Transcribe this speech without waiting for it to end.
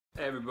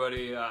Hey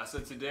everybody, so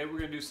today we're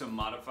going to do some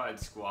modified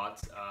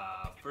squats.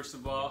 First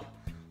of all,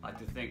 I'd like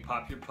to thank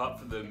Pop Your Pup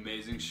for the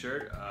amazing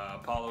shirt.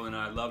 Apollo and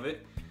I love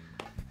it.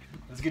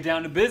 Let's get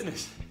down to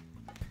business.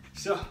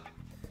 So,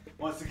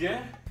 once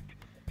again,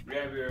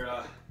 grab your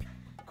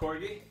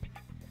Corgi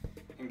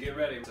and get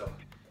ready. So,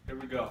 here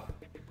we go.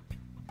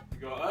 We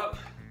go up,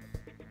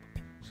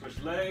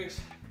 switch legs,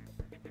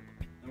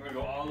 and we're going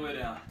to go all the way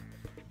down.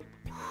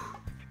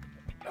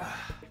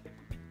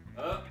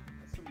 Up,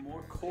 some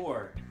more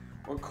core.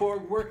 Or core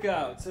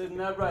workouts, isn't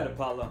that right,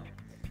 Apollo?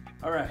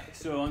 All right,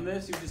 so on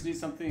this, you just need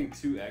something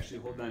to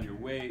actually hold down your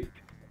weight.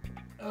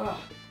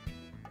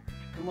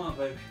 Come on,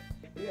 baby.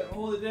 You gotta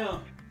hold it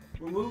down.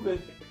 We're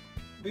moving.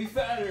 Be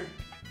fatter.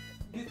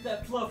 Get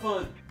that fluff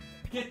on.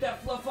 Get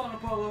that fluff on,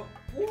 Apollo.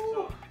 Woo!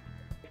 So,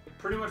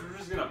 pretty much we're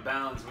just gonna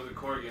balance with a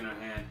Corgi in our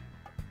hand.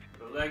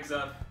 The legs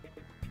up,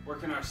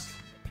 working our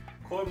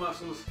core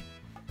muscles,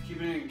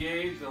 keeping it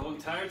engaged the whole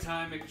entire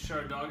time, making sure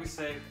our dog is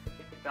safe,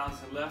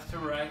 balancing left to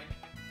right.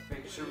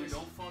 Making sure we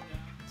don't fall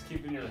down. Just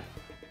keeping your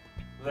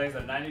legs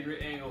at a 90-degree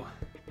angle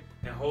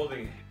and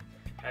holding it.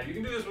 Now, if you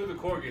can do this with a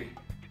Corgi,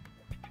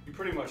 you're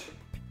pretty much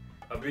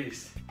a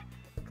beast.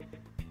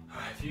 All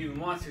right, if you even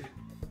want to,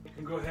 you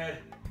can go ahead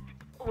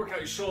and work out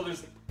your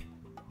shoulders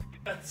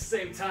at the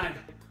same time.